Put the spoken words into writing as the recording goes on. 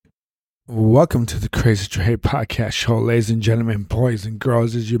Welcome to the Crazy Trade Podcast Show, ladies and gentlemen, boys and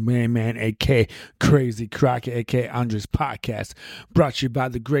girls. This is your main man, a.k.a. Crazy Crockett, a.k.a. Andres Podcast, brought to you by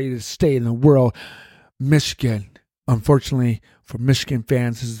the greatest state in the world, Michigan. Unfortunately, for Michigan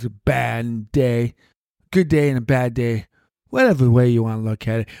fans, this is a bad day, good day and a bad day, whatever way you want to look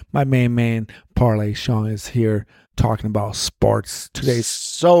at it. My main man, Parlay Sean, is here talking about sports. Today's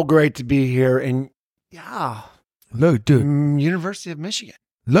so great to be here. And yeah, look, dude. University of Michigan.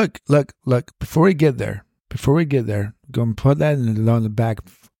 Look. Before we get there, go and put that on the back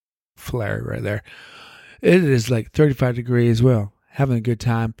flare right there. It is like 35 degrees. Well, having a good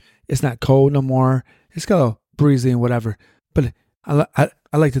time. It's not cold no more. It's got a little breezy and whatever. But I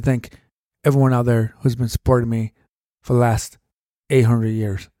like to thank everyone out there who's been supporting me for the last 800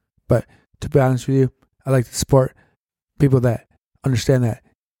 years. But to be honest with you, I like to support people that understand that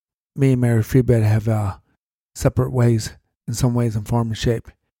me and Mary Freebed have separate ways. In some ways and form and shape.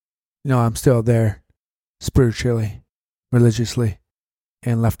 You know, I'm still there spiritually, religiously,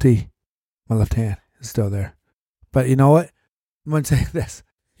 and lefty. My left hand is still there. But you know what? I'm going to say this.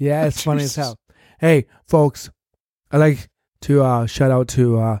 Yeah, it's funny as hell. Hey, folks, I'd like to shout out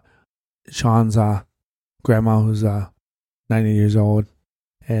to Sean's grandma who's 90 years old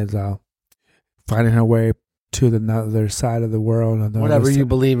and finding her way to the other side of the world. Whatever you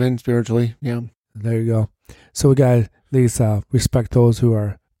believe in spiritually. Yeah. There you go. So we got to at least respect those who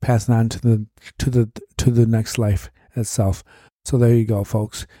are passing on to the next life itself. So there you go,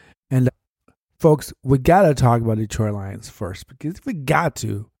 folks. And folks, we got to talk about Detroit Lions first because we got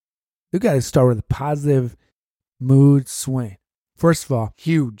to start with a positive mood swing. First of all,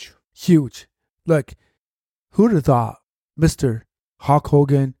 huge. Look, who'd have thought Mr. Hulk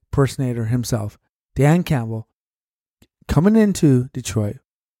Hogan impersonator himself, Dan Campbell, coming into Detroit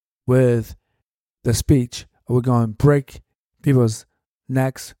with the speech, we're going to break people's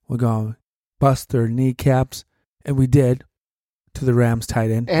necks, we're going to bust their kneecaps, and we did to the Rams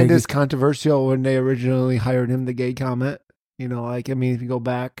tight end. And it's controversial when they originally hired him, the gay comment. You know, like, I mean, if you go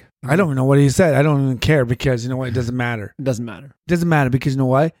back. I don't know what he said. I don't even care because, you know what, it doesn't matter. It doesn't matter. It doesn't matter because, you know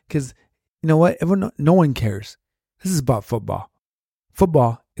why? Because, you know what, no one cares. This is about football.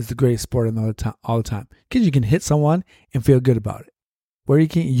 Football is the greatest sport all the time because you can hit someone and feel good about it. Where you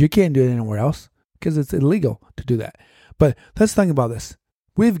can't do it anywhere else. Because it's illegal to do that. But let's think about this.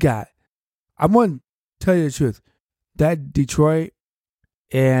 I'm going to tell you the truth. That Detroit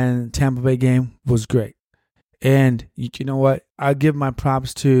and Tampa Bay game was great. And you know what? I give my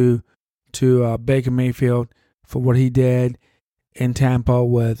props to Baker Mayfield for what he did in Tampa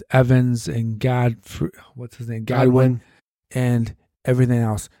with Evans and Godwin and everything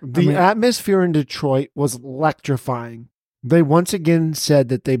else. The atmosphere in Detroit was electrifying. They once again said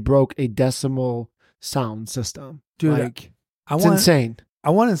that they broke a decimal sound system. Dude, it's insane.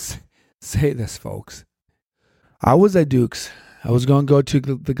 I want to say this, folks. I was at Duke's. I was going to go to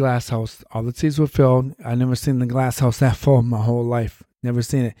the Glass House. All the seats were filled. I never seen the Glass House that full in my whole life. Never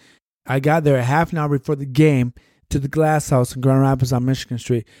seen it. I got there a half an hour before the game to the Glass House in Grand Rapids on Michigan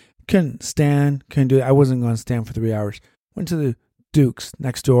Street. Couldn't do it. I wasn't going to stand for 3 hours. Went to the Duke's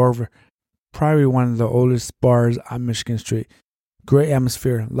next door over. Probably one of the oldest bars on Michigan Street. Great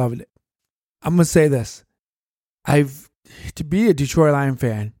atmosphere. Loved it. I'm going to say this. To be a Detroit Lion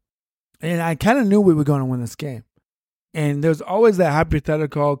fan, and I kind of knew we were going to win this game. And there's always that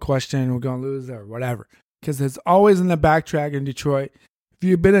hypothetical question, we're going to lose or whatever. Because there's always in the backtrack in Detroit. If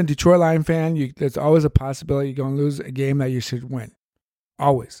you've been a Detroit Lion fan, there's always a possibility you're going to lose a game that you should win.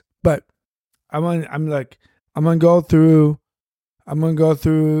 Always. But I'm going to go through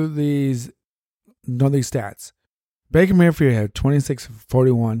these stats. Baker Mayfield had 26 of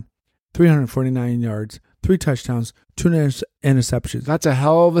 41, 349 yards, 3 touchdowns, 2 interceptions. That's a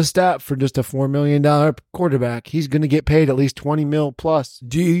hell of a stat for just a $4 million quarterback. He's going to get paid at least $20 million plus.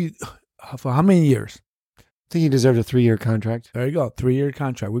 For how many years? I think he deserves a 3-year contract. There you go, 3-year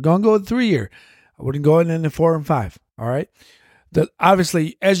contract. We're going to go with 3-year. I wouldn't go in the 4 and 5. All right.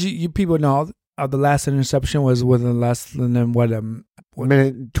 Obviously, as you people know, the last interception was within less than what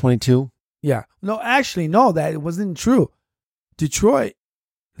minute 22. Yeah. No, actually, no, that wasn't true. Detroit.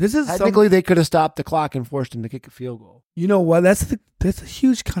 Technically, they could have stopped the clock and forced him to kick a field goal. You know what? That's a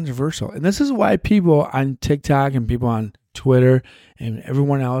huge controversial, and this is why people on TikTok and people on Twitter and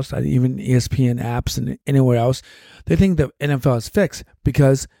everyone else, even ESPN apps and anywhere else, they think the NFL is fixed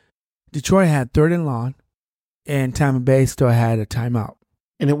because Detroit had 3rd and long, and Tampa Bay still had a timeout.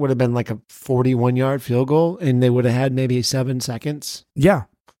 And it would have been like a 41-yard field goal, and they would have had maybe 7 seconds. Yeah,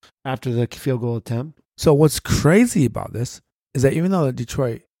 after the field goal attempt. So what's crazy about this is that even though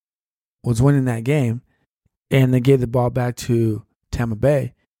Detroit was winning that game, and they gave the ball back to Tampa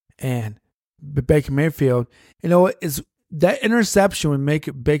Bay, and Baker Mayfield, is that interception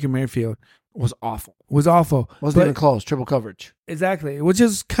would Baker Mayfield Was awful. Wasn't Even close. Triple coverage. Exactly, which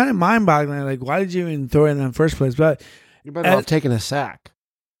is kind of mind-boggling. Like, why did you even throw it in the first place? But You're better off taking a sack.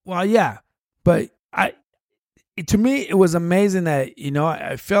 well, yeah, but to me, it was amazing that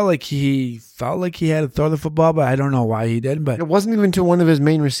I felt like he had to throw the football, but I don't know why he didn't. But It wasn't even to one of his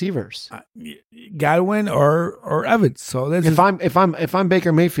main receivers. Godwin or Evans. So that's If I'm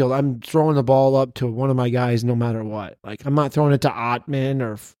Baker Mayfield, I'm throwing the ball up to one of my guys no matter what. Like, I'm not throwing it to Ottman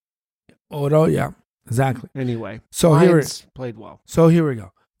or Odo. Yeah, exactly. anyway. So Lions played well. So here we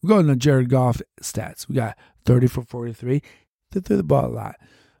go. We're going to Jared Goff stats. We got 30 for 43. They threw the ball a lot.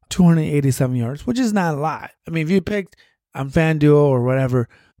 287 yards, which is not a lot. I mean, if you picked on FanDuel or whatever,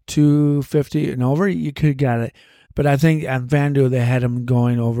 250 and over, you could have got it. But I think on FanDuel, they had him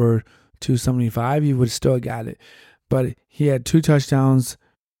going over 275. You would have still got it. But he had 2 touchdowns,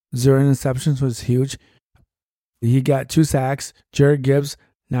 0 interceptions, was huge. He got 2 sacks. Jared Gibbs,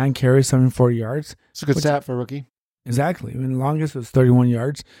 9 carries, 74 yards. It's a good stat for a rookie. Exactly. I mean, the longest was 31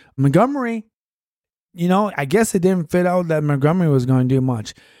 yards. Montgomery, I guess it didn't fit out that Montgomery was going to do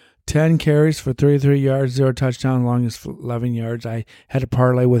much. 10 carries for 33 yards, 0 touchdown, longest 11 yards. I had a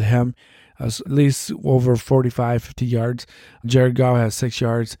parlay with him. At least over 45, 50 yards. Jared Goff has 6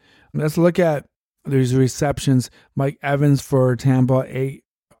 yards. Let's look at these receptions. Mike Evans for Tampa, 8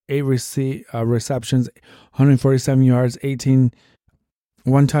 receptions, 147 yards,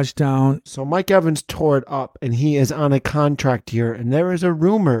 1 touchdown. So Mike Evans tore it up, and he is on a contract here, and there is a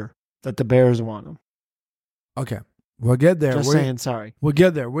rumor that the Bears want him. Okay. We'll get there. Just saying, sorry. We'll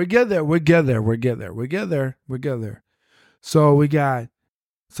get there. And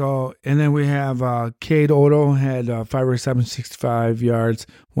then we have Cade Otto had 5 receptions, 65 yards,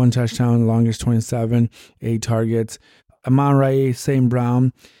 1 touchdown, longest 27, 8 targets. Amon-Ra St.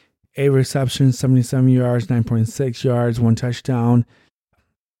 Brown, 8 receptions, 77 yards, 9.6 yards, 1 touchdown,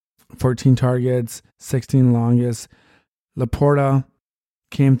 14 targets, 16 longest. Laporta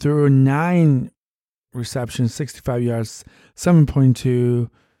came through 9 receptions, 65 yards, 7.2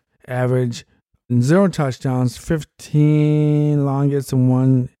 average, 0 touchdowns, 15 longest,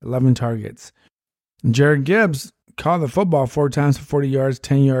 and 11 targets. Jared Gibbs caught the football 4 times for 40 yards,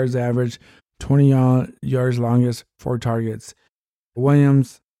 10 yards average, 20 yards longest, 4 targets.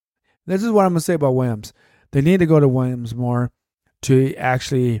 Williams, this is what I'm going to say about Williams. They need to go to Williams more to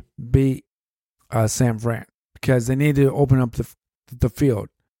actually beat San Fran, because they need to open up the field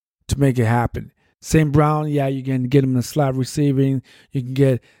to make it happen. St. Brown, yeah, you can get him in the slot receiving. You can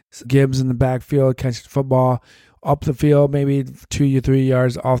get Gibbs in the backfield, catch the football up the field, maybe 2 or 3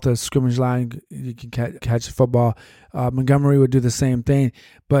 yards off the scrimmage line. You can catch the football. Montgomery would do the same thing.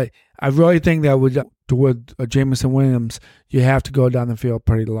 But I really think that with Jameson Williams, you have to go down the field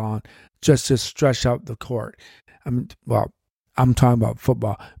pretty long just to stretch out the court. I'm talking about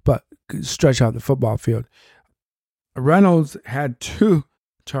football, but stretch out the football field. Reynolds had 2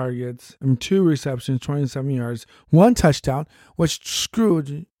 targets and 2 receptions, 27 yards, 1 touchdown, which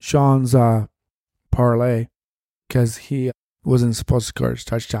screwed Sean's parlay because he wasn't supposed to score his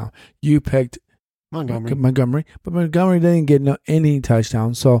touchdown. You picked Montgomery, but Montgomery didn't get any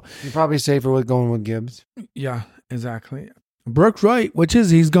touchdowns, so you're probably safer with going with Gibbs. Yeah, exactly. Brooks Wright,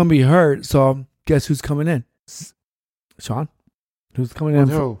 he's going to be hurt, so guess who's coming in? Sean? Who's coming in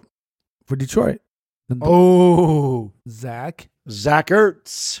for Detroit? Zach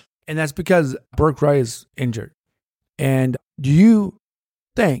Ertz. And that's because Brooks Wright is injured. And do you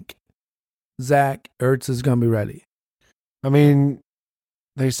think Zach Ertz is going to be ready? I mean,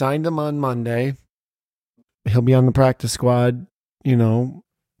 they signed him on Monday. He'll be on the practice squad,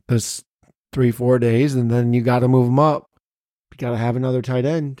 this 3-4 days, and then you got to move him up. You got to have another tight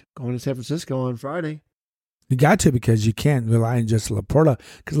end going to San Francisco on Friday. You got to, because you can't rely on just Laporta,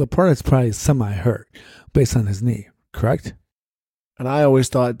 because Laporta is probably semi-hurt based on his knee, correct? And I always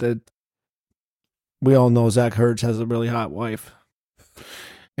thought that we all know Zach Ertz has a really hot wife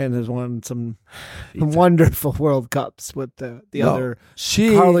and has won some wonderful World Cups with the other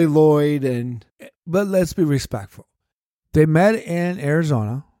Carly Lloyd. But let's be respectful. They met in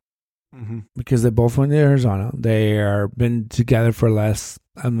Arizona because they both went to Arizona. They are been together for less,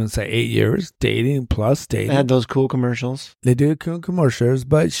 I'm going to say 8 years, dating. They had those cool commercials. They do cool commercials,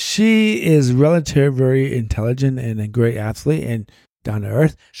 but she is relatively very intelligent and a great athlete and down to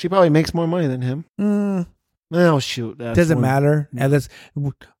earth. She probably makes more money than him. Oh, shoot. Doesn't matter. And that's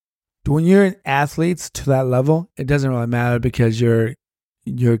when you're in athletes to that level, it doesn't really matter because you're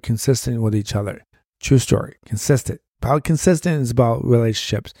consistent with each other. True story. Consistent. About consistent is about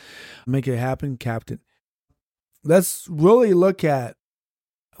relationships. Make it happen, Captain. Let's really look at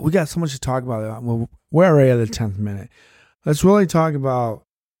we got so much to talk about. We're already at the 10th minute. Let's really talk about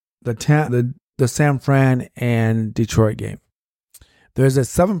the San Fran and Detroit game. There's a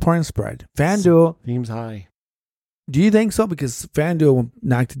 7-point spread. FanDuel seems high. Do you think so? Because FanDuel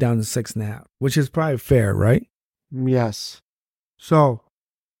knocked it down to 6.5, which is probably fair, right? Yes. So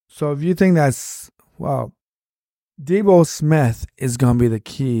if you think that's, well, Debo Smith is going to be the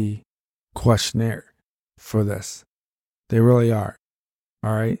key questionnaire for this. They really are.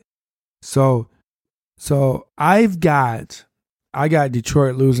 All right. So I got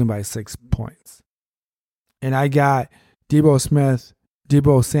Detroit losing by 6 points. And I got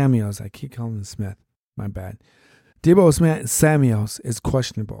Debo Samuels. I keep calling him Smith. My bad. Debo Smith Samuels is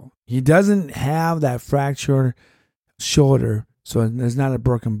questionable. He doesn't have that fractured shoulder, so there's not a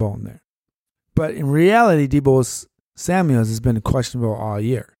broken bone there. But in reality, Debo Samuels has been questionable all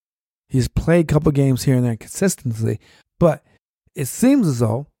year. He's played a couple games here and there consistently, but it seems as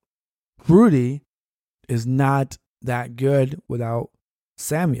though Rudy is not that good without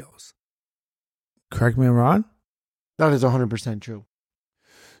Samuels. Correct me if I'm wrong? That is 100% true.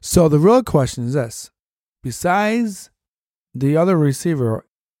 So the real question is this. Besides the other receiver,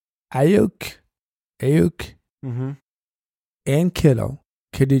 Ayuk, Mm-hmm. and Kittle,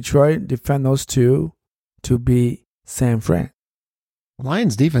 could Detroit defend those two to beat San Fran?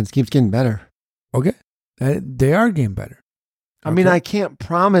 Lions defense keeps getting better. Okay. They are getting better. I mean, I can't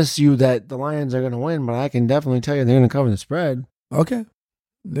promise you that the Lions are going to win, but I can definitely tell you they're going to cover the spread. Okay.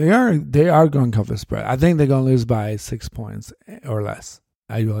 They are going to cover the spread. I think they're going to lose by 6 points or less.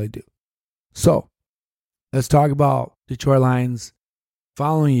 I really do. So, let's talk about Detroit Lions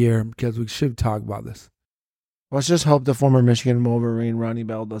following year because we should talk about this. Let's just hope the former Michigan Wolverine, Ronnie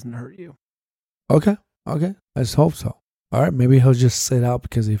Bell, doesn't hurt you. Okay. Let's hope so. All right. Maybe he'll just sit out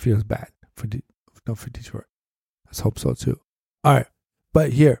because he feels bad for Detroit. Let's hope so too. All right.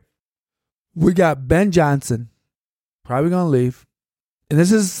 But here, we got Ben Johnson probably going to leave. And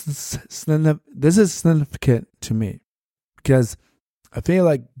this is significant to me because I feel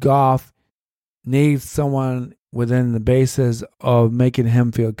like Goff needs someone within the basis of making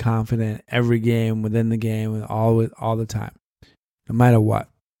him feel confident every game, within the game, and all the time, no matter what.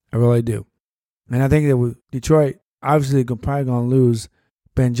 I really do. And I think that with Detroit, obviously, probably going to lose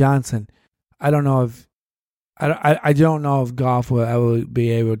Ben Johnson. I don't know if Goff will ever be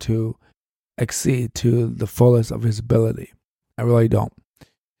able to exceed to the fullest of his ability. I really don't.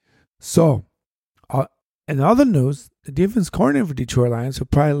 So, in other news, the defense coordinator for Detroit Lions will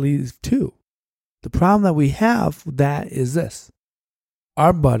probably leave too. The problem that we have with that is this.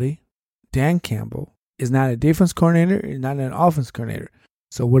 Our buddy, Dan Campbell, is not a defense coordinator, he's not an offense coordinator.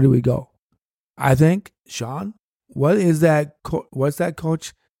 So where do we go? I think, Sean, what's that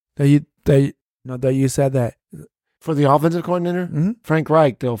coach that you said that? For the offensive coordinator? Mm-hmm. Frank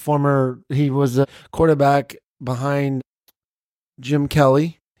Reich, he was a quarterback behind Jim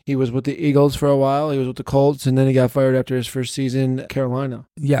Kelly. He was with the Eagles for a while. He was with the Colts, and then he got fired after his first season at Carolina.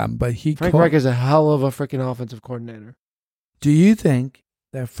 Yeah, but Frank Reich is a hell of a freaking offensive coordinator. Do you think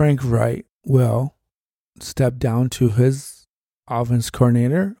that Frank Reich will step down to his offense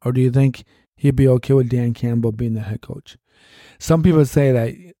coordinator, or do you think he'd be okay with Dan Campbell being the head coach? Some people say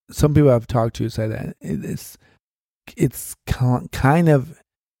that. Some people I've talked to say that it's kind of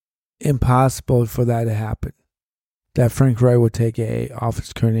impossible for that to happen. That Frank Reich would take a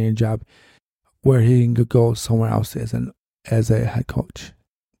offense coordinator job where he can go somewhere else as a head coach.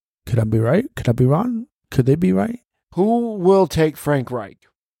 Could I be right? Could I be wrong? Could they be right? Who will take Frank Reich?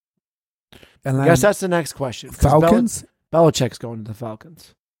 And I guess that's the next question. Falcons? Belichick's going to the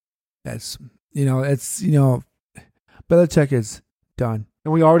Falcons. Belichick is done.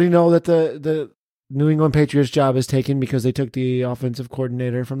 And we already know that the New England Patriots job is taken because they took the offensive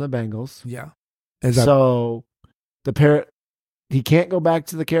coordinator from the Bengals. Yeah. So he can't go back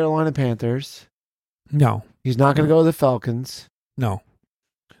to the Carolina Panthers. No. He's not going to go to the Falcons. No.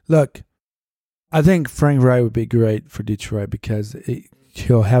 Look, I think Frank Reich would be great for Detroit because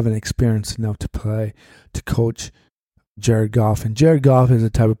he'll have an experience enough to coach Jared Goff. And Jared Goff is the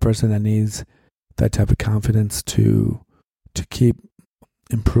type of person that needs that type of confidence to keep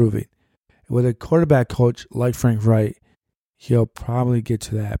improving. With a quarterback coach like Frank Reich, he'll probably get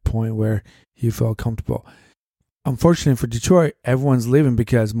to that point where he felt comfortable. Unfortunately for Detroit, everyone's leaving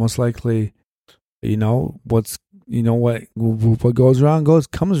because most likely, what goes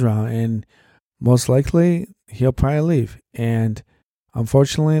around comes around, and most likely he'll probably leave. And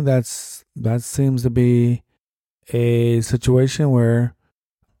unfortunately, that seems to be a situation where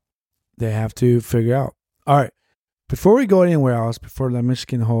they have to figure out. All right, before we go anywhere else, before the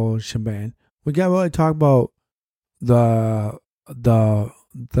Michigan whole shebang, we got to really talk about the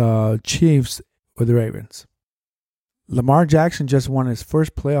the Chiefs or the Ravens. Lamar Jackson just won his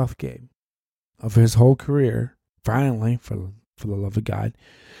first playoff game of his whole career. Finally, for the love of God.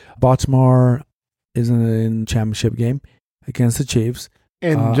 Baltimore is in the championship game against the Chiefs.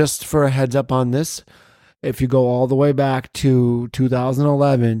 And just for a heads up on this, if you go all the way back to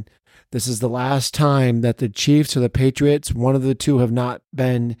 2011, this is the last time that the Chiefs or the Patriots, one of the two, have not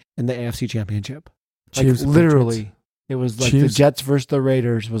been in the AFC Championship. Chiefs, literally. Patriots. It was like Chiefs. the Jets versus the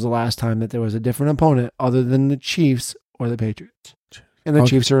Raiders was the last time that there was a different opponent other than the Chiefs or the Patriots. And the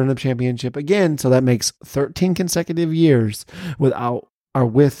Chiefs are in the championship again, so that makes 13 consecutive years with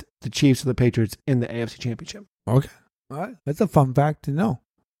the Chiefs or the Patriots in the AFC Championship. Okay. All right. That's a fun fact to know.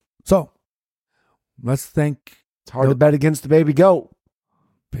 So, let's think. It's hard to bet against the baby goat.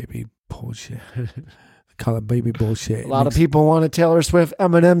 Baby bullshit. Call it baby bullshit. A lot of people want a Taylor Swift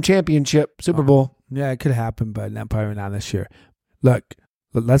Eminem championship Super Bowl. Yeah, it could happen, but probably not this year. Look,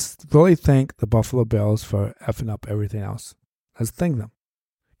 let's really thank the Buffalo Bills for effing up everything else. Let's thank them.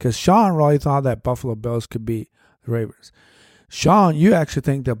 Because Sean really thought that Buffalo Bills could beat the Ravens. Sean, you actually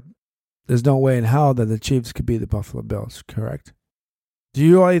think that there's no way in hell that the Chiefs could beat the Buffalo Bills, correct? Do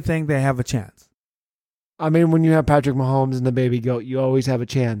you really think they have a chance? I mean, when you have Patrick Mahomes and the baby goat, you always have a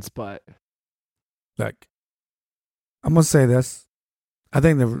chance, but... Look, I'm going to say this. I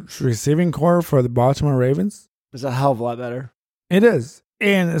think the receiving core for the Baltimore Ravens is a hell of a lot better. It is.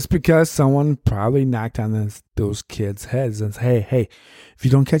 And it's because someone probably knocked on those kids' heads and said, hey, if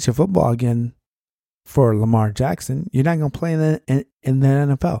you don't catch a football again for Lamar Jackson, you're not going to play in the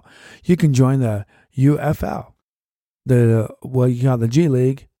NFL. You can join the UFL, the G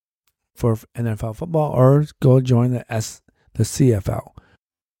League for NFL football, or go join the CFL.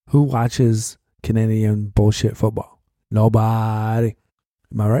 Who watches Canadian bullshit football? Nobody.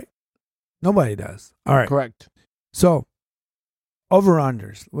 Am I right? Nobody does. All right. Correct. So,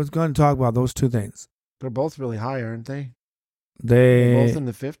 over-unders. We're going to talk about those two things. They're both really high, aren't they? They're both in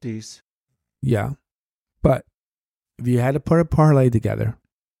the 50s. Yeah. But if you had to put a parlay together,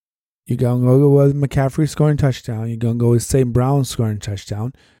 you're going to go with McCaffrey scoring touchdown. You're going to go with St. Brown scoring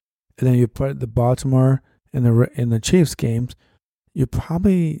touchdown. And then you put the Baltimore and the Chiefs games. You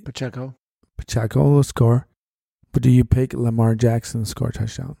probably... Pacheco will score. But do you pick Lamar Jackson to score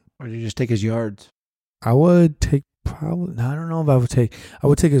touchdown? Or do you just take his yards? I would take probably... I don't know if I would take... I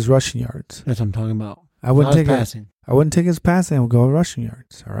would take his rushing yards. That's what I'm talking about. I wouldn't take passing. I wouldn't take his passing. I would go with rushing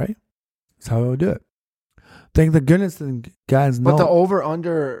yards. All right? That's how I would do it. Thank the goodness that guys know. But the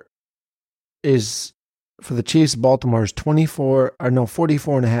over-under is, for the Chiefs, Baltimore is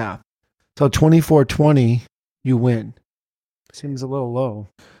 44.5. So 24-20, you win. Seems a little low.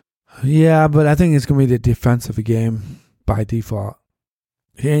 Yeah, but I think it's going to be the defensive game by default.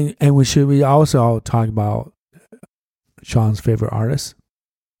 And we also talk about Sean's favorite artist,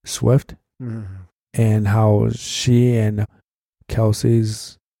 Swift, and how she and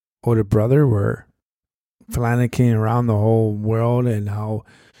Kelsey's older brother were flannicking around the whole world, and how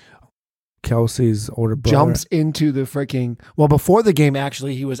Kelsey's older brother jumps into the freaking... Well, before the game,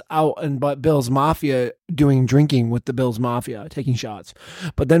 actually, he was out and but Bills Mafia drinking with the Bills Mafia, taking shots.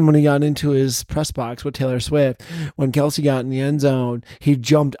 But then when he got into his press box with Taylor Swift, when Kelsey got in the end zone, he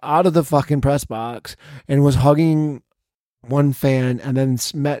jumped out of the fucking press box and was hugging one fan, and then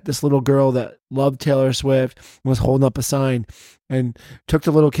met this little girl that loved Taylor Swift, was holding up a sign, and took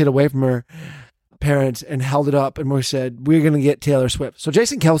the little kid away from her parents and held it up, and we said, we're going to get Taylor Swift. So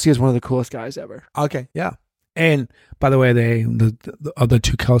Jason Kelsey is one of the coolest guys ever. Okay, yeah. And by the way, the other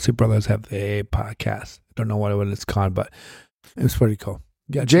two Kelsey brothers have a podcast. I don't know what it's called, but it was pretty cool.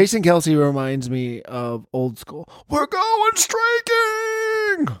 Yeah, Jason Kelsey reminds me of old school. We're going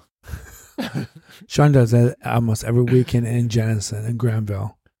striking! Sean does that almost every weekend in Jenison and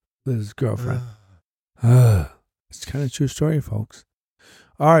Granville with his girlfriend. It's kind of a true story, folks.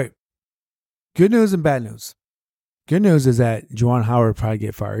 All right. Good news and bad news. Good news is that Juwan Howard will probably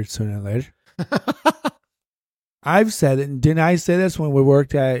get fired sooner or later. I've said it. Didn't I say this when we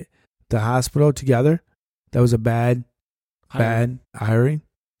worked at the hospital together? That was a bad hiring.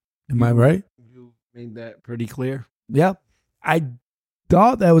 Am I right? You made that pretty clear. Yep. I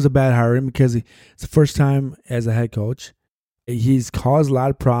thought that was a bad hiring because it's the first time as a head coach. He's caused a lot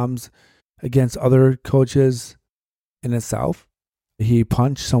of problems against other coaches in the South. He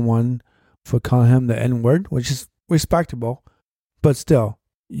punched someone for calling him the N-word, which is respectable. But still,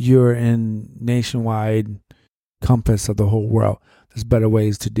 you're in nationwide compass of the whole world. There's better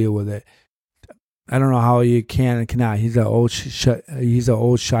ways to deal with it. I don't know how you can and cannot. He's an old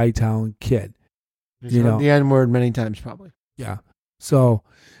Chi-town kid. He's heard the N-word many times, probably. Yeah. So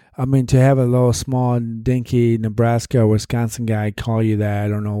I mean, to have a little small, dinky Nebraska or Wisconsin guy call you that, I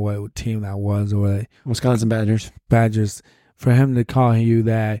don't know what team that was or what Wisconsin Badgers. Badgers, for him to call you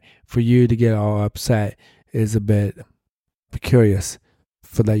that, for you to get all upset is a bit curious,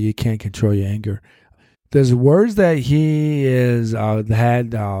 for that you can't control your anger. There's words that he is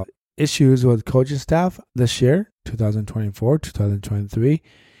had issues with coaching staff this year, 2024, 2023.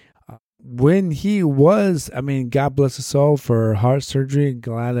 When he was, I mean, God bless his soul for heart surgery.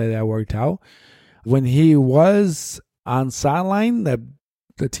 Glad that worked out. When he was on sideline,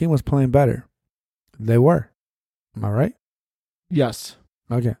 the team was playing better. They were. Am I right? Yes.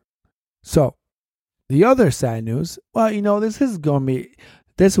 Okay. So, the other sad news, well, this is going to be,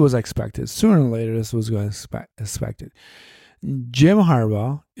 this was expected. Sooner or later, this was going to be expected. Jim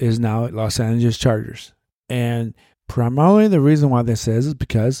Harbaugh is now at Los Angeles Chargers. And primarily the reason why this is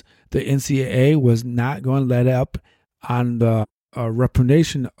because the NCAA was not going to let up on the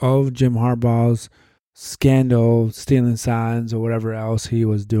repudiation of Jim Harbaugh's scandal, stealing signs, or whatever else he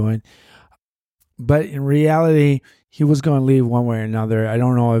was doing. But in reality, he was going to leave one way or another. I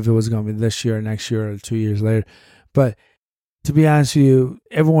don't know if it was going to be this year, or next year, or 2 years later. But to be honest with you,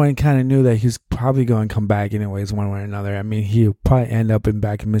 everyone kind of knew that he's probably going to come back anyways, one way or another. I mean, he'll probably end up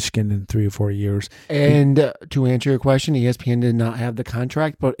back in Michigan in 3 or 4 years. And to answer your question, ESPN did not have the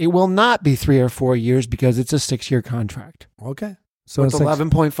contract, but it will not be 3 or 4 years because it's a 6-year contract. Okay. So it's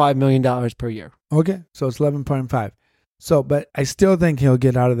 $11.5 million per year. Okay. So it's 11.5. So, but I still think he'll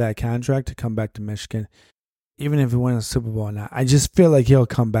get out of that contract to come back to Michigan, even if he wins a Super Bowl or not. I just feel like he'll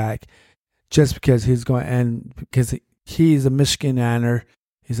come back just because he's going to end, because he's a Michiganer.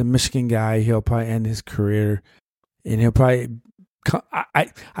 He's a Michigan guy. He'll probably end his career, and he'll probably.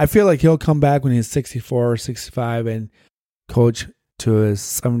 I feel like he'll come back when he's 64 or 65 and coach to his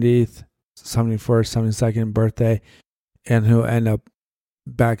 70th, 71st, 72nd birthday, and he'll end up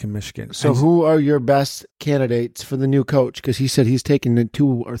back in Michigan. So, who are your best candidates for the new coach? Because he said he's taking the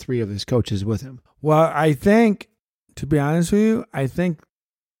 2 or 3 of his coaches with him. Well, I think, to be honest with you, I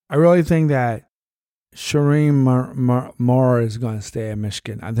really think that Sherrone Moore is going to stay at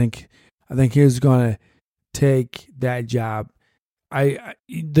Michigan. I think he's going to take that job.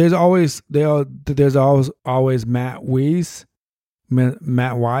 There's always Matt Weiss,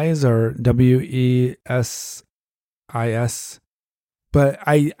 or Weiss, but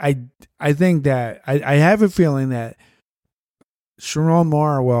I think that I have a feeling that Sherrone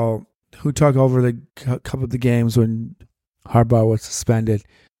Moore, who took over the couple of the games when Harbaugh was suspended,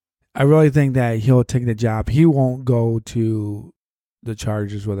 I really think that he'll take the job. He won't go to the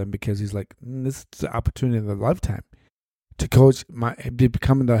Chargers with him because he's like, this is the opportunity of a lifetime to coach,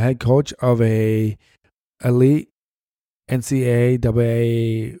 becoming the head coach of a elite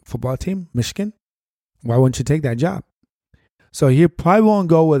NCAA football team, Michigan. Why wouldn't you take that job? So he probably won't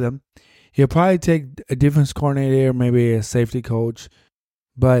go with him. He'll probably take a defense coordinator, maybe a safety coach.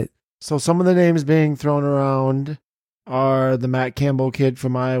 But so some of the names being thrown around are the Matt Campbell kid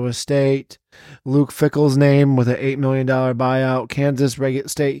from Iowa State, Luke Fickell's name with an $8 million buyout, Kansas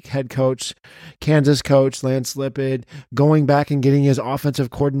State head coach, Kansas coach Lance Lipid, going back and getting his offensive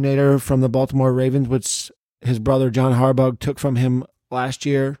coordinator from the Baltimore Ravens, which his brother John Harbaugh took from him last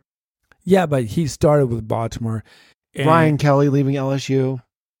year. Yeah, but he started with Baltimore. Brian Kelly leaving LSU.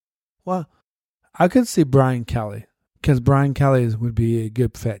 Well, I could see Brian Kelly because Brian Kelly would be a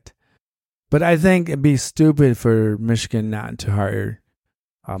good fit. But I think it'd be stupid for Michigan not to hire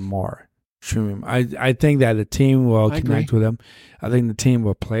Moore. I think that the team will connect with him. I think the team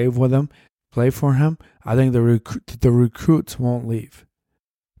will play with him, play for him. I think the recruits won't leave.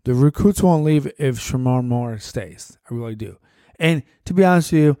 The recruits won't leave if Sherrone Moore stays. I really do. And to be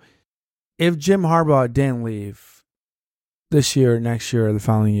honest with you, if Jim Harbaugh didn't leave this year, next year, or the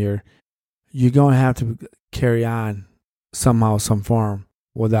following year, you're going to have to carry on somehow, some form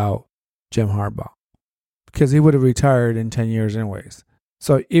without Jim Harbaugh, because he would have retired in 10 years anyways.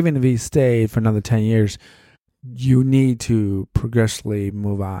 So even if he stayed for another 10 years, you need to progressively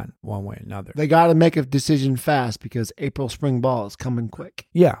move on one way or another. They got to make a decision fast because April spring ball is coming quick.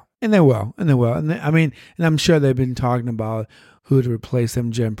 Yeah, and they will. And I'm sure they've been talking about who to replace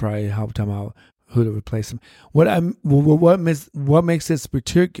him. Jim probably helped him out, who to replace him. What makes this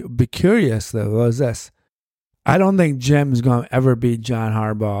curious though is this. I don't think Jim is going to ever beat John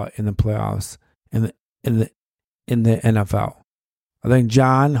Harbaugh in the playoffs in the NFL. I think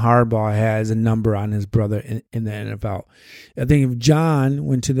John Harbaugh has a number on his brother in the NFL. I think if John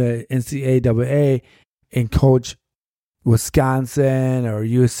went to the NCAA and coached Wisconsin or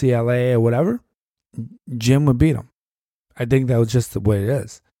UCLA or whatever, Jim would beat him. I think that was just the way it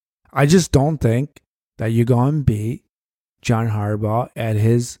is. I just don't think that you're going to beat John Harbaugh at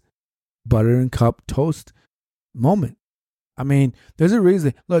his butter and cup toast moment. I mean, there's a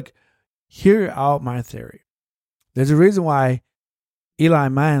reason. Look, hear out my theory. There's a reason why Eli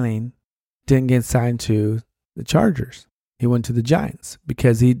Manning didn't get signed to the Chargers. He went to the Giants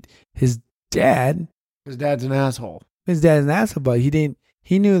because his dad's an asshole. His dad's an asshole, but he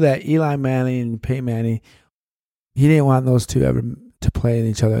knew that Eli Manning and Peyton Manning, he didn't want those two ever to play in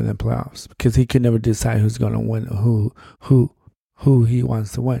each other in the playoffs because he could never decide who's going to win, who he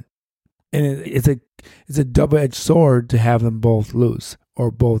wants to win. And it's a double-edged sword to have them both lose,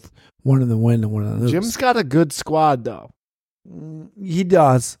 or both one of them win and one of them lose. Jim's got a good squad though. He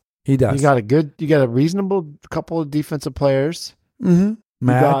does. You got a reasonable couple of defensive players. Mm-hmm.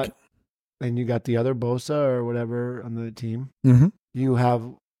 Mac. You got the other Bosa or whatever on the team. Mm-hmm. You have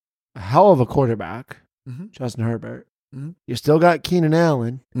a hell of a quarterback, Justin Herbert. Mm-hmm. You still got Keenan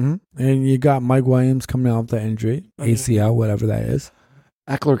Allen. Mm-hmm. And you got Mike Williams coming off the injury, ACL, whatever that is.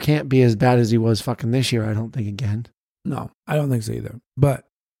 Eckler can't be as bad as he was fucking this year, I don't think, again. No, I don't think so either. But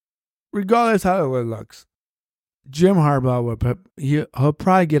regardless how it looks, Jim Harbaugh, he'll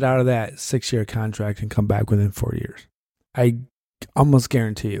probably get out of that 6-year contract and come back within 4 years. I almost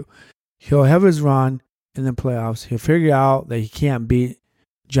guarantee you. He'll have his run in the playoffs. He'll figure out that he can't beat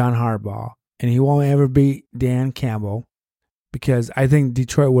John Harbaugh, and he won't ever beat Dan Campbell, because I think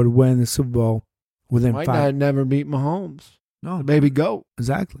Detroit would win the Super Bowl within 5. Might not never beat Mahomes. No, the baby goat.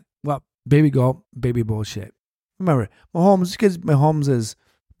 Exactly. Well, baby goat, baby bullshit. Remember, Mahomes, because Mahomes has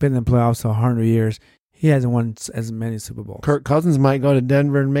been in the playoffs for 100 years, he hasn't won as many Super Bowls. Kirk Cousins might go to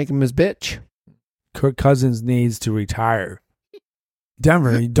Denver and make him his bitch. Kirk Cousins needs to retire.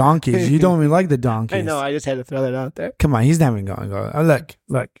 Denver, you donkeys. You don't even like the donkeys. I know. I just had to throw that out there. Come on. He's not even going to go.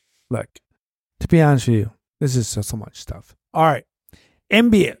 Look. To be honest with you, this is so much stuff. All right.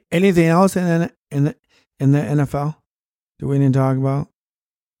 NBA. Anything else in the NFL? Do we need to talk about?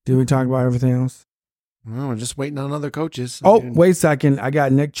 Did we talk about everything else? No, we're just waiting on other coaches. Oh, wait a second. I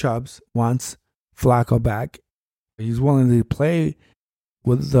got Nick Chubbs wants Flacco back. He's willing to play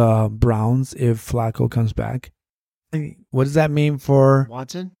with the Browns if Flacco comes back. What does that mean for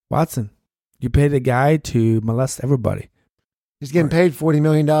Watson? You pay the guy to molest everybody. He's getting paid $40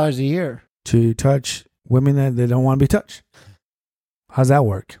 million a year. To touch women that they don't want to be touched. How's that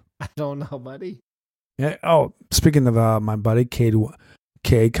work? I don't know, buddy. Yeah. Oh, speaking of my buddy, Cade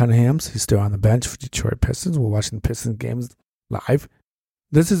Cunninghams, he's still on the bench for Detroit Pistons. We're watching the Pistons games live.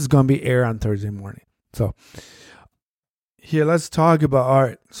 This is going to be air on Thursday morning. So here, let's talk about, all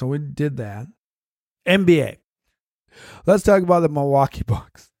right, so we did that. NBA. Let's talk about the Milwaukee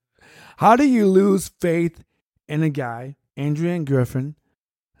Bucks. How do you lose faith in a guy, Adrian Griffin,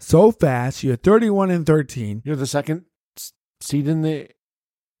 so fast? You're 31-13. You're the second seed in the.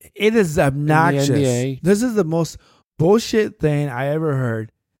 It is obnoxious. In the NBA. This is the most bullshit thing I ever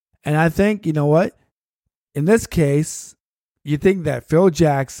heard. And I think, you know what? In this case, you think that Phil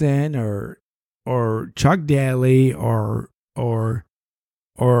Jackson or Chuck Daly or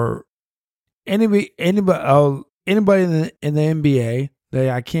anybody in the NBA that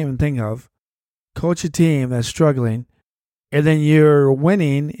I can't even think of coach a team that's struggling, and then you're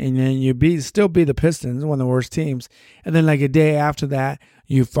winning, and then you still beat the Pistons, one of the worst teams, and then like a day after that,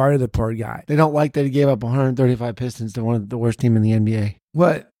 you fire the poor guy. They don't like that he gave up 135 Pistons to one of the worst team in the NBA.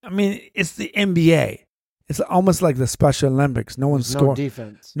 What? I mean, it's the NBA. It's almost like the Special Olympics. No one scores. No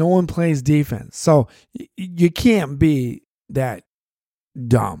defense. No one plays defense. So you can't be that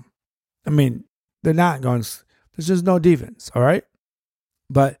dumb. I mean, they're not going. There's just no defense. All right.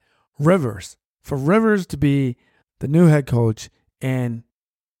 But for Rivers to be the new head coach, and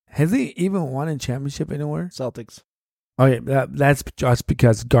has he even won a championship anywhere? Celtics. Oh yeah, that's just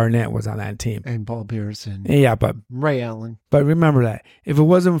because Garnett was on that team and Paul Pierce and but Ray Allen. But remember that if it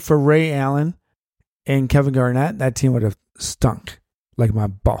wasn't for Ray Allen and Kevin Garnett, that team would have stunk like my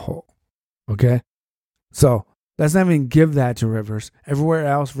butthole. Okay, so let's not even give that to Rivers. Everywhere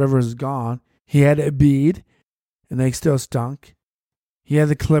else, Rivers is gone. He had Embiid, and they still stunk. He had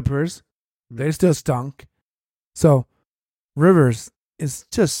the Clippers, they still stunk. So Rivers is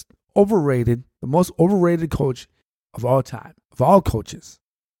just overrated, the most overrated coach of all time, of all coaches.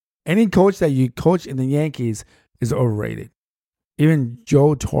 Any coach that you coach in the Yankees is overrated. Even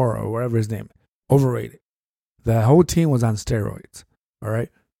Joe Toro, whatever his name, overrated. The whole team was on steroids. All right.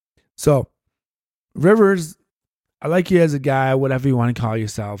 So Rivers, I like you as a guy, whatever you want to call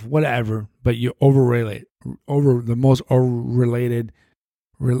yourself, whatever, but you're overrated. Over the most overrated,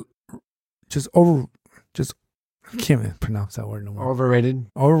 I can't even pronounce that word no more.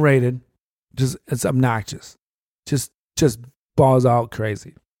 Overrated. Just, it's obnoxious. Just balls out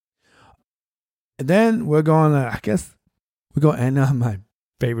crazy. And then we're going to end on my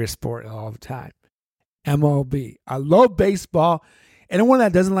favorite sport of all the time. MLB. I love baseball. Anyone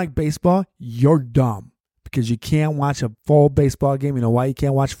that doesn't like baseball, you're dumb because you can't watch a full baseball game. You know why you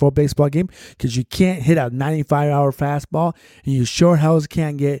can't watch a full baseball game? Because you can't hit a 95-hour fastball, and you sure hells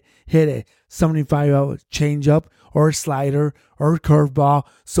can't hit a 75-hour changeup or a slider or a curveball.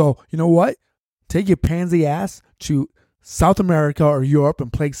 So you know what? Take your pansy ass to South America or Europe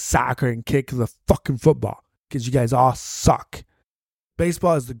and play soccer and kick the fucking football because you guys all suck.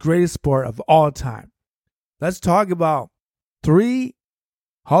 Baseball is the greatest sport of all time. Let's talk about 3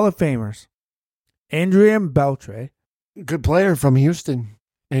 Hall of Famers. Adrian Beltre. Good player from Houston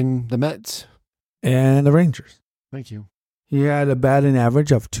and the Mets. And the Rangers. Thank you. He had a batting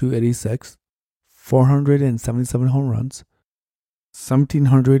average of .286, 477 home runs,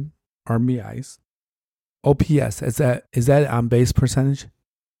 1,700 RBIs. OPS, is that on base percentage?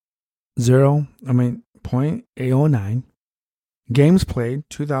 0.809. Games played,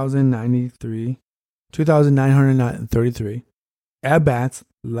 2,933. At bats,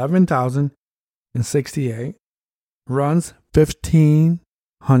 11,068. Runs,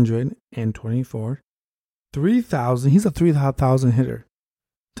 1,524. 3,000. He's a 3,000 hitter.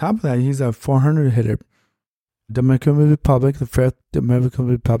 Top of that, he's a 400 hitter. Dominican Republic, the 5th Dominican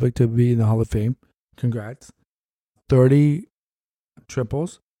Republic to be in the Hall of Fame. Congrats. 30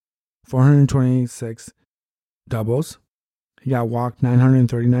 triples, 426 doubles. He got walked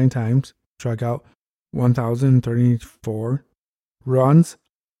 939 times, struck out 1,034, runs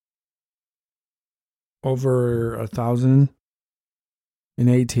over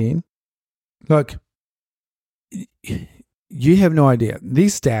 1,018. Look, you have no idea.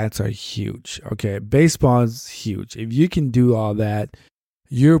 These stats are huge, okay? Baseball is huge. If you can do all that,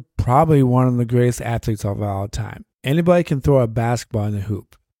 you're probably one of the greatest athletes of all time. Anybody can throw a basketball in the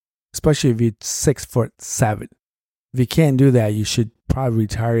hoop, especially if you're 6'7". If you can't do that, you should probably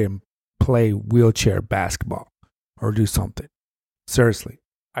retire and play wheelchair basketball or do something. Seriously,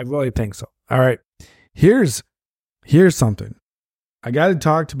 I really think so. All right, here's something. I got to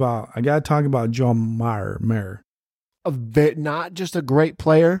talk about Joe Mauer. Not just a great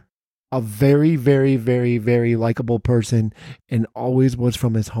player, a very, very, very, very likable person, and always was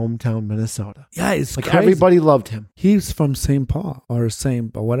from his hometown, Minnesota. Yeah, it's like crazy. Everybody loved him. He's from St. Paul or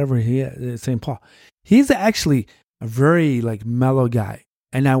whatever he is, St. Paul. He's actually a very mellow guy.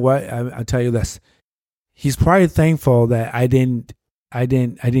 And I'll tell you this: he's probably thankful that I didn't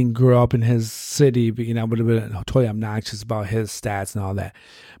grow up in his city. Because I would have been totally obnoxious about his stats and all that.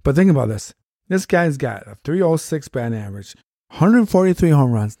 But think about this: this guy's got a 306 batting average, 143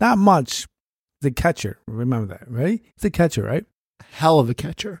 home runs. Not much. He's a catcher. Remember that, right? He's a catcher, right? Hell of a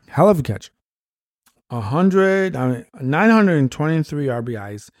catcher. 923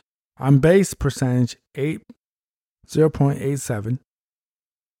 RBIs. On base percentage, 0.87.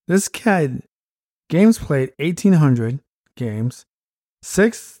 This kid, games played, 1,800 games,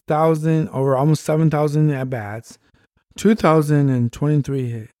 6,000 over almost 7,000 at bats,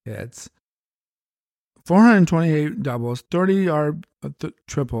 2,023 hits, 428 doubles, 30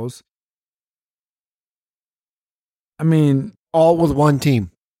 triples. I mean, all with one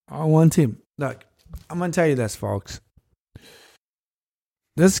team. Look, I'm going to tell you this, folks.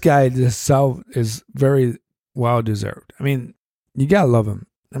 This guy himself is very well deserved. I mean, you got to love him.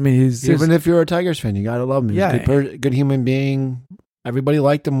 I mean, he's even if you're a Tigers fan, you got to love him. He's yeah, good human being. Everybody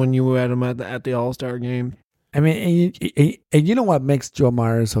liked him when you were at him at the All-Star game. I mean, and you know what makes Joe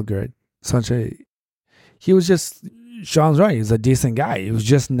Mauer so good? He was just, Sean's right. He's a decent guy. He was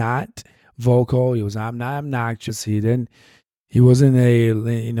just not vocal. He was not obnoxious. He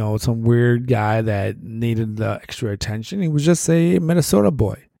wasn't some weird guy that needed the extra attention. He was just a Minnesota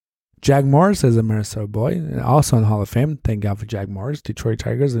boy. Jack Morris is a Minnesota boy, and also in the Hall of Fame. Thank God for Jack Morris, Detroit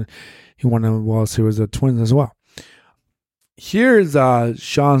Tigers, and he won a World Series of Twins as well. Here's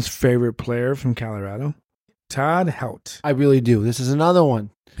Sean's favorite player from Colorado, Todd Helton. I really do. This is another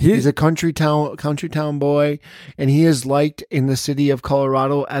one. He's a country town boy, and he is liked in the city of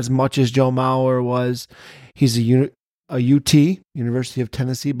Colorado as much as Joe Mauer was. He's a UT, University of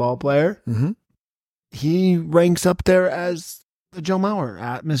Tennessee ball player. Mm-hmm. He ranks up there as the Joe Mauer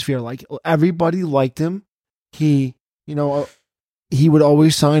atmosphere. Like, everybody liked him. He would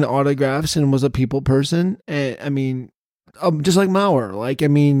always sign autographs and was a people person. And I mean, just like Mauer. Like, I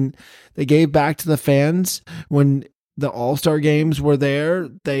mean, they gave back to the fans when the All-Star games were there.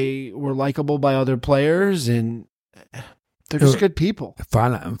 They were likable by other players, and they're just good people.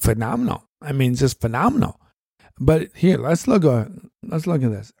 Phenomenal. I mean, just phenomenal. But here, let's look at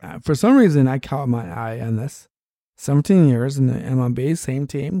this. For some reason, I caught my eye on this. 17 years in the MLB, same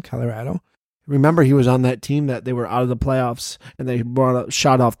team, Colorado. Remember, he was on that team that they were out of the playoffs, and they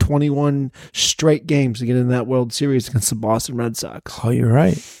shot off 21 straight games to get in that World Series against the Boston Red Sox. Oh, you're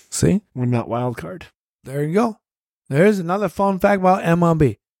right. See? Won that wild card. There you go. There's another fun fact about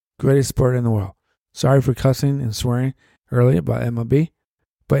MLB. Greatest sport in the world. Sorry for cussing and swearing earlier about MLB,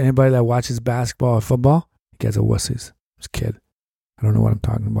 but anybody that watches basketball or football, you guys are wussies. Just a kid. I don't know what I'm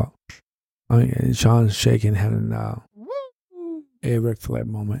talking about. I mean, Sean's shaking, having a Ric Flair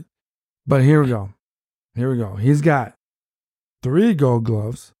moment. But here we go. He's got 3 Gold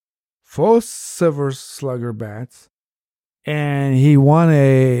Gloves, 4 Silver Slugger bats, and he won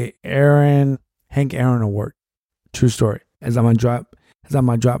a Hank Aaron Award. True story. As I'm gonna drop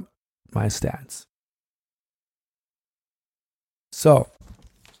my stats. So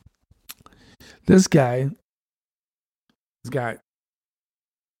this guy has got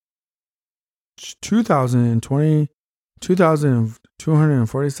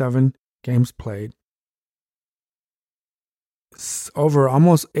 2,247 games played, over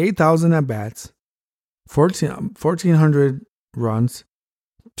almost 8,000 at bats, 1,400 runs,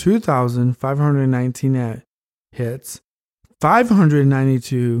 2,519 hits,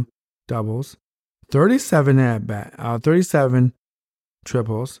 592 doubles, 37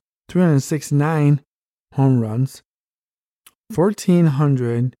 triples, 369 home runs,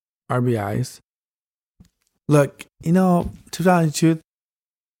 1,400 RBIs. Look, 2002,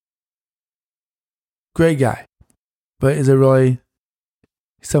 great guy. But is it really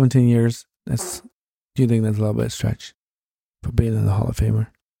 17 years? Do you think that's a little bit of stretch for being in the Hall of Famer?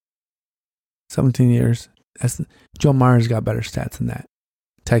 17 years. Joe Myers got better stats than that,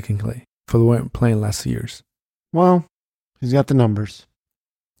 technically, for playing less years. Well, he's got the numbers.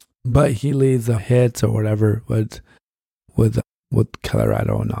 But he leads the hits or whatever with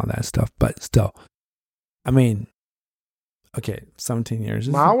Colorado and all that stuff. But still, I mean, okay, 17 years.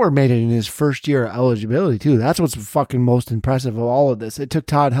 Mauer made it in his first year of eligibility, too. That's what's fucking most impressive of all of this. It took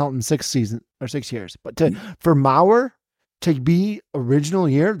Todd Helton 6 years. But for Mauer to be original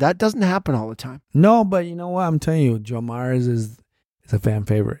year, that doesn't happen all the time. No, but you know what? I'm telling you, Joe Myers is a fan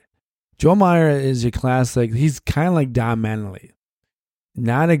favorite. Joe Myers is your classic. He's kind of like Don Mattingly.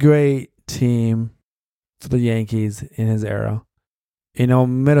 Not a great team for the Yankees in his era.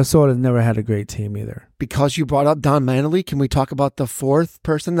 Minnesota's never had a great team either. Because you brought up Don Mattingly, can we talk about the 4th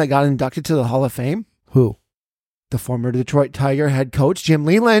person that got inducted to the Hall of Fame? Who? The former Detroit Tiger head coach, Jim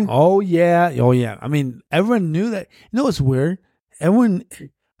Leyland. Oh, yeah. I mean, everyone knew that. What's weird?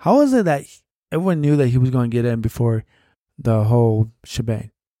 How is it that everyone knew that he was going to get in before the whole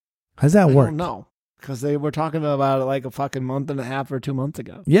shebang? How's that work? I don't know. Because they were talking about it like a fucking month and a half or 2 months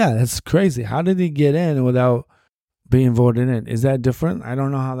ago. Yeah, that's crazy. How did he get in without being voted in? Is that different? I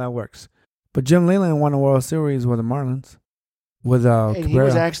don't know how that works. But Jim Leyland won a World Series with the Marlins. With and Cabrera. He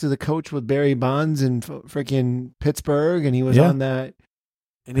was actually the coach with Barry Bonds in freaking Pittsburgh, and he was on that.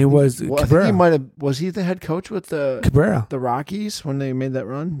 And he was Cabrera. Was he the head coach with Cabrera, the Rockies when they made that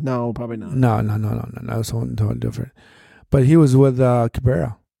run? No, probably not. No. That was something totally different. But he was with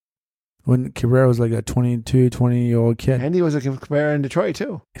Cabrera when Cabrera was like a 20-year-old kid. And he was a Cabrera in Detroit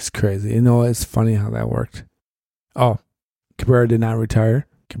too. It's crazy. It's funny how that worked. Oh, Cabrera did not retire.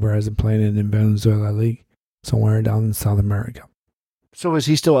 Cabrera isn't playing in the Venezuela League, somewhere down in South America. So is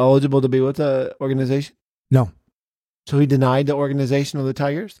he still eligible to be with the organization? No. So he denied the organization of the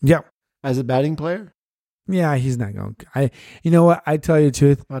Tigers? Yeah. As a batting player? Yeah, he's not going. You know what? I tell you the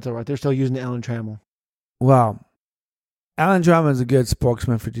truth. That's all right. They're still using Alan Trammell. Well, Alan Trammell is a good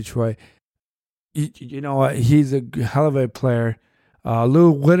spokesman for Detroit. You know what? He's a hell of a player.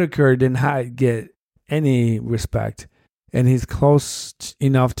 Lou Whitaker did not get any respect, and he's close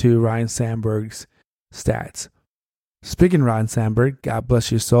enough to Ryan Sandberg's stats. Speaking of Ryan Sandberg, God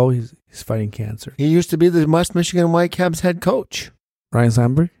bless your soul, he's fighting cancer. He used to be the West Michigan Whitecaps head coach. Ryan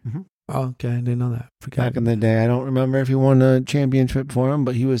Sandberg? Mm-hmm. Oh, okay, I didn't know that. Back in the day, I don't remember if he won a championship for him,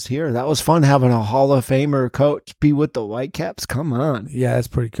 but he was here. That was fun having a Hall of Famer coach be with the Whitecaps. Come on. Yeah, that's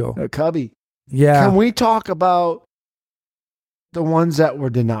pretty cool. A Cubby. Yeah. Can we talk about the ones that were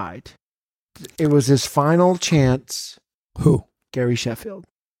denied? It was his final chance. Who? Gary Sheffield.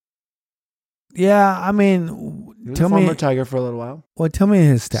 Yeah, I mean, He was a former Tiger for a little while. Well, tell me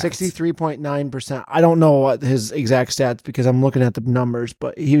his stats. 63.9%. I don't know what his exact stats because I'm looking at the numbers,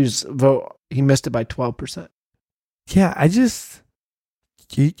 but he missed it by 12%. Yeah,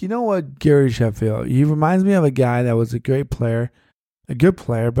 you know what, Gary Sheffield, he reminds me of a guy that was a great player, a good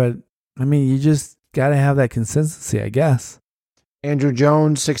player, but I mean, you just got to have that consistency, I guess. Andrew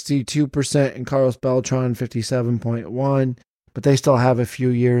Jones, 62%, and Carlos Beltran, 57.1%, but they still have a few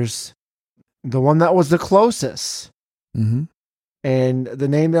years. The one that was the closest And the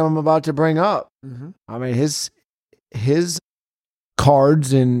name that I'm about to bring up, I mean, his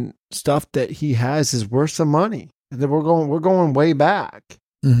cards and stuff that he has is worth some money. We're going way back.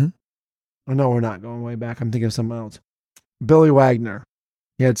 Mm-hmm. Oh, no, we're not going way back. I'm thinking of someone else. Billy Wagner.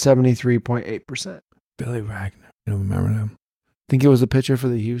 He had 73.8%. Billy Wagner. I don't remember him. I think it was a pitcher for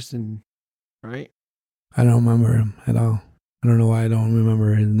the Houston, right? I don't remember him at all. I don't know why I don't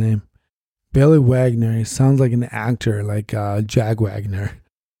remember his name. Billy Wagner. He sounds like an actor, like Jack Wagner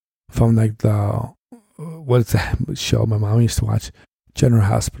from like the what's that show my mom used to watch, General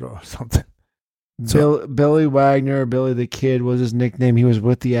Hospital or something. So, Billy Wagner, Billy the Kid was his nickname. He was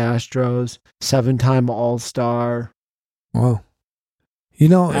with the Astros, 7-time All-Star. Well, you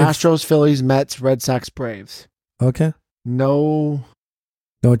know, Astros, Phillies, Mets, Red Sox, Braves. Okay. No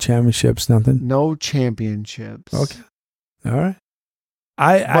championships, nothing. No championships. Okay. All right.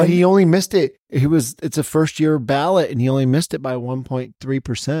 But he only missed it. It's a first year ballot, and he only missed it by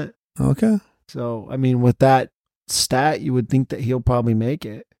 1.3%. Okay. So, I mean, with that stat, you would think that he'll probably make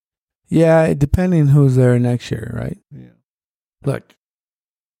it. Yeah, depending who's there next year, right? Yeah. Look,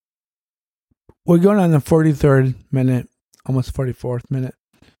 we're going on the 43rd minute, almost 44th minute.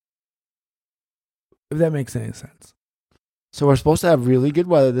 If that makes any sense. So we're supposed to have really good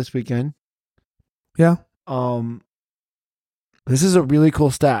weather this weekend. Yeah. This is a really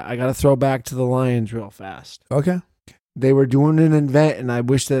cool stat. I got to throw back to the Lions real fast. Okay. They were doing an event, and I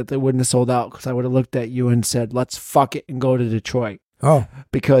wish that they wouldn't have sold out, because I would have looked at you and said, let's fuck it and go to Detroit. Oh.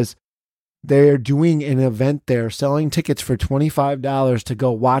 Because they're doing an event there, selling tickets for $25 to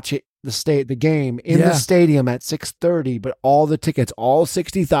go watch it, the game in the stadium at 6:30. But all the tickets, all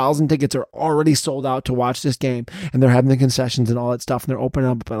 60,000 tickets, are already sold out to watch this game, and they're having the concessions and all that stuff, and they're opening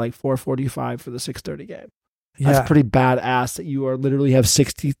up at like 4:45 for the 6:30 game. Yeah. That's pretty badass that you literally have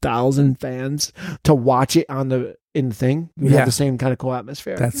 60,000 fans to watch it in the thing. You have the same kind of cool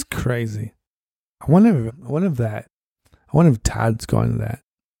atmosphere. That's crazy. I wonder if Todd's going to that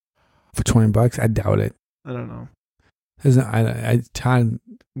for $20. I doubt it. I don't know. Todd,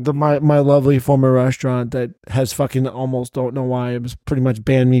 my lovely former restaurant that has fucking almost, don't know why, it was pretty much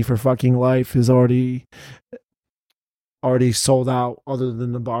banned me for fucking life, is already sold out. Other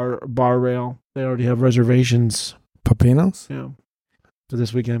than the bar rail, they already have reservations. Pepinos? Yeah, for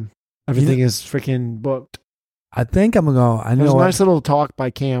this weekend. Everything is freaking booked. I think I'm gonna go. I know. There's a nice little talk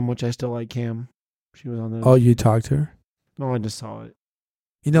by Cam, which I still like Cam. She was on there. Oh, you talked to her? No, I just saw it.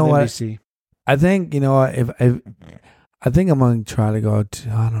 You know what? NBC. I think if I think I'm gonna try to go to.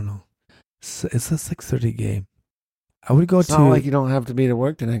 I don't know. It's a 6:30 game. I would go it's not like you don't have to be to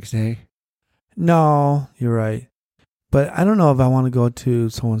work the next day. No, you're right. But I don't know if I want to go to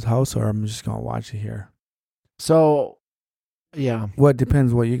someone's house or I'm just going to watch it here. So, yeah. Well, it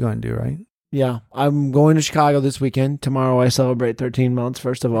depends what you're going to do, right? Yeah. I'm going to Chicago this weekend. Tomorrow I celebrate 13 months,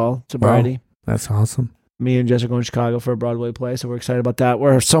 first of all, sobriety. Wow, that's awesome. Me and Jess are going to Chicago for a Broadway play, so we're excited about that.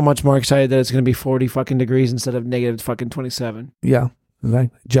 We're so much more excited that it's going to be 40 fucking degrees instead of negative fucking 27. Yeah.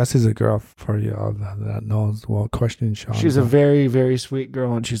 Exactly. Jess is a girl for you all that knows. Well, questioning Sean. She's a very, very sweet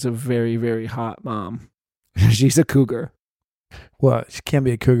girl, and she's a very, very hot mom. She's a cougar. Well, she can't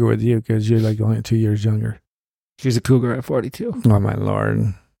be a cougar with you because you're like only 2 years younger. She's a cougar at 42. Oh, my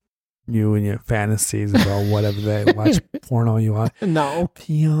Lord. You and your fantasies about whatever they watch porno you want. No.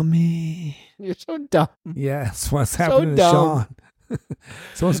 Yummy. You're so dumb. Yes. What's happening to Sean?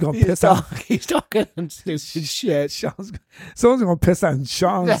 Someone's going to piss on. He's talking stupid shit. Someone's going to piss on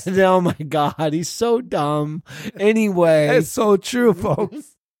Sean. Oh, my God. He's so dumb. Anyway. It's so true,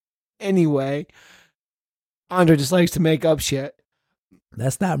 folks. Anyway. Andre just likes to make up shit.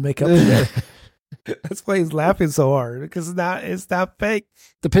 That's not make up shit. That's why he's laughing so hard, because it's not fake.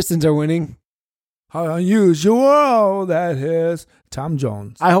 The Pistons are winning. How unusual that is. Tom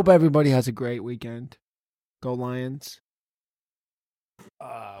Jones. I hope everybody has a great weekend. Go Lions.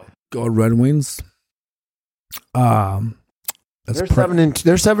 Go Red Wings. They're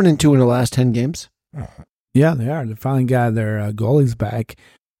 7-2 in the last 10 games. Yeah, they are. They finally got their goalies back,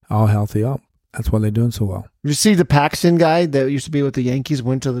 all healthy up. That's why they're doing so well. You see the Paxton guy that used to be with the Yankees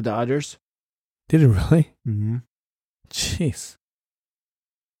went to the Dodgers? Did it really? Mm-hmm. Jeez.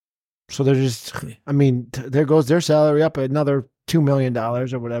 So they're just, I mean, there goes their salary up another $2 million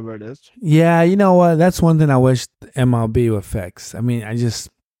or whatever it is. Yeah, you know what? That's one thing I wish MLB would fix. I mean, I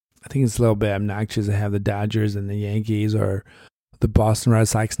think it's a little bit obnoxious to have the Dodgers and the Yankees or the Boston Red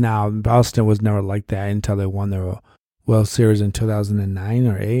Sox now. Boston was never like that until they won their World Series in 2009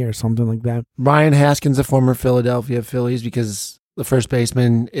 or 8 or something like that. Ryan Haskins, a former Philadelphia Phillies, because the first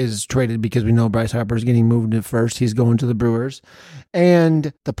baseman is traded because we know Bryce Harper is getting moved to first. He's going to the Brewers.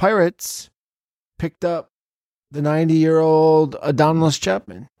 And the Pirates picked up the 90-year-old Adonis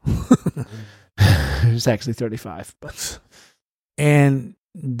Chapman. He's actually 35. But. And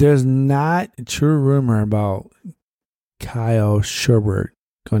there's not a true rumor about Kyle Schwarber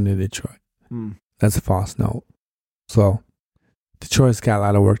going to Detroit. That's a false note. So Detroit's got a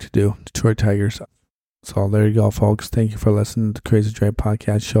lot of work to do. Detroit Tigers. So there you go, folks. Thank you for listening to the Crazy Dre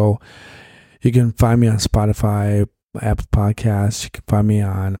Podcast Show. You can find me on Spotify, Apple Podcasts. You can find me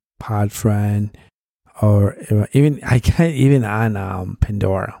on Podfriend, or even on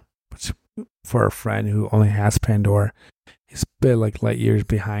Pandora. Which, for a friend who only has Pandora, he's a bit like light years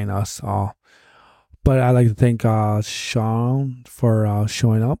behind us all. But I'd like to thank Sean for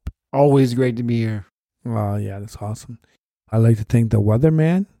showing up. Always great to be here. Yeah, that's awesome. I'd like to thank the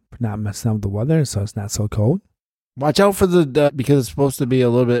weatherman for not messing up the weather so it's not so cold. Watch out for because it's supposed to be a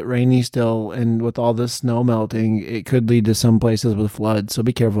little bit rainy still, and with all this snow melting, it could lead to some places with floods, so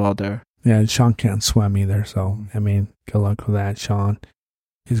be careful out there. Yeah, and Sean can't swim either, so, I mean, good luck with that, Sean.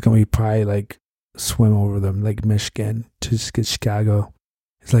 He's going to be probably, like, swim over the Lake Michigan to Chicago.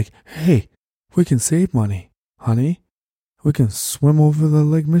 He's like, hey, we can save money, honey. We can swim over the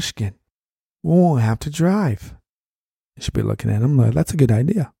Lake Michigan. We won't have to drive. You should be looking at him like, that's a good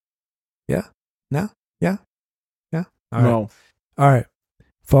idea. Yeah? No? Yeah? Yeah? All right. No. All right.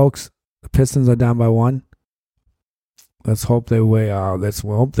 Folks, the Pistons are down by 1. Let's hope they win.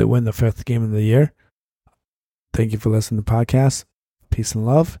 Hope they win the 5th game of the year. Thank you for listening to the podcast. Peace and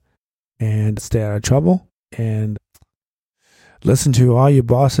love. And stay out of trouble. And listen to all your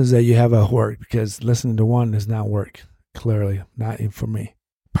bosses that you have at work, because listening to one does not work. Clearly, not even for me.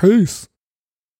 Peace.